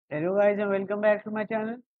Hello guys and welcome back to my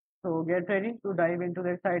channel. So get ready to dive into the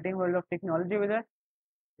exciting world of technology with us.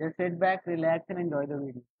 Just sit back, relax and enjoy the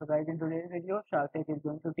video. So guys, in today's video, Shartek is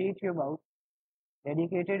going to teach you about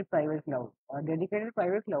dedicated private cloud. A dedicated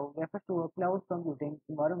private cloud refers to a cloud computing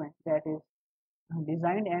environment that is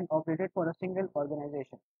designed and operated for a single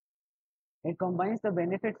organization. It combines the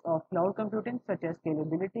benefits of cloud computing such as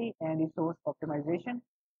scalability and resource optimization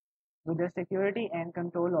with the security and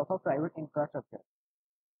control of a private infrastructure.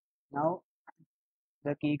 Now,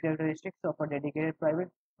 the key characteristics of a dedicated private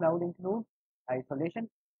cloud include isolation.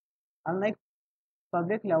 Unlike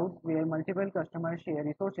public clouds where multiple customers share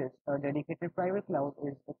resources, a dedicated private cloud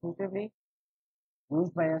is exclusively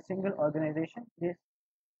used by a single organization. This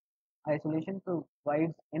isolation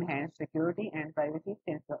provides enhanced security and privacy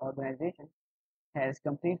since the organization has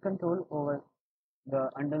complete control over the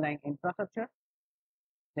underlying infrastructure.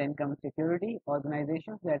 Then comes security.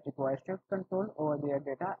 Organizations that require strict control over their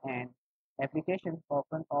data and applications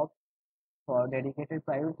often opt for dedicated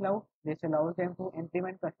private cloud. This allows them to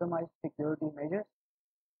implement customized security measures,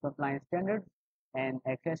 compliance standards, and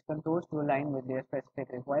access controls to align with their specific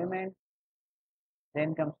requirements.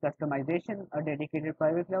 Then comes customization. A dedicated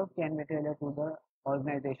private cloud can be tailored to the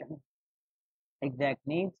organization's exact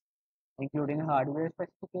needs, including hardware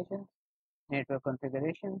specifications, network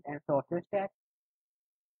configurations, and software stack.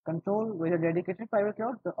 Control. With a dedicated private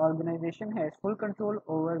cloud, the organization has full control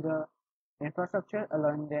over the infrastructure,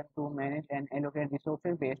 allowing them to manage and allocate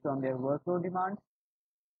resources based on their workload demands.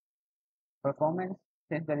 Performance.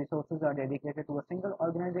 Since the resources are dedicated to a single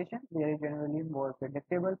organization, there is generally more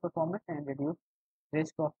predictable performance and reduced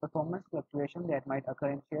risk of performance fluctuation that might occur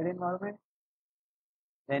in shared environments.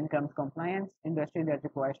 Then comes compliance. Industries that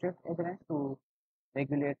require strict adherence to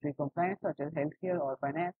regulatory compliance, such as healthcare or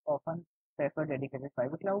finance, often prefer dedicated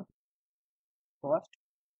private cloud. Cost.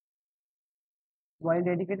 While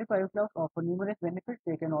dedicated private clouds offer numerous benefits,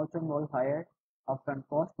 they can also involve higher upfront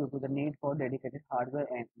costs due to the need for dedicated hardware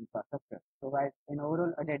and infrastructure. So guys, in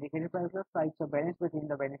overall, a dedicated private cloud strikes a balance between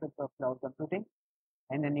the benefits of cloud computing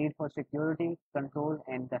and the need for security, control,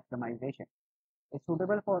 and customization. It's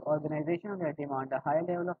suitable for organizations that demand a high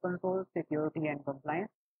level of control, security, and compliance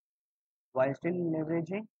while still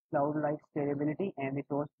leveraging cloud-like scalability and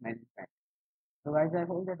resource management. So guys, I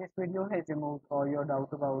hope that this video has removed all your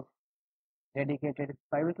doubts about dedicated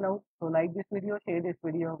private cloud. So like this video, share this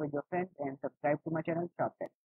video with your friends and subscribe to my channel SharpTech.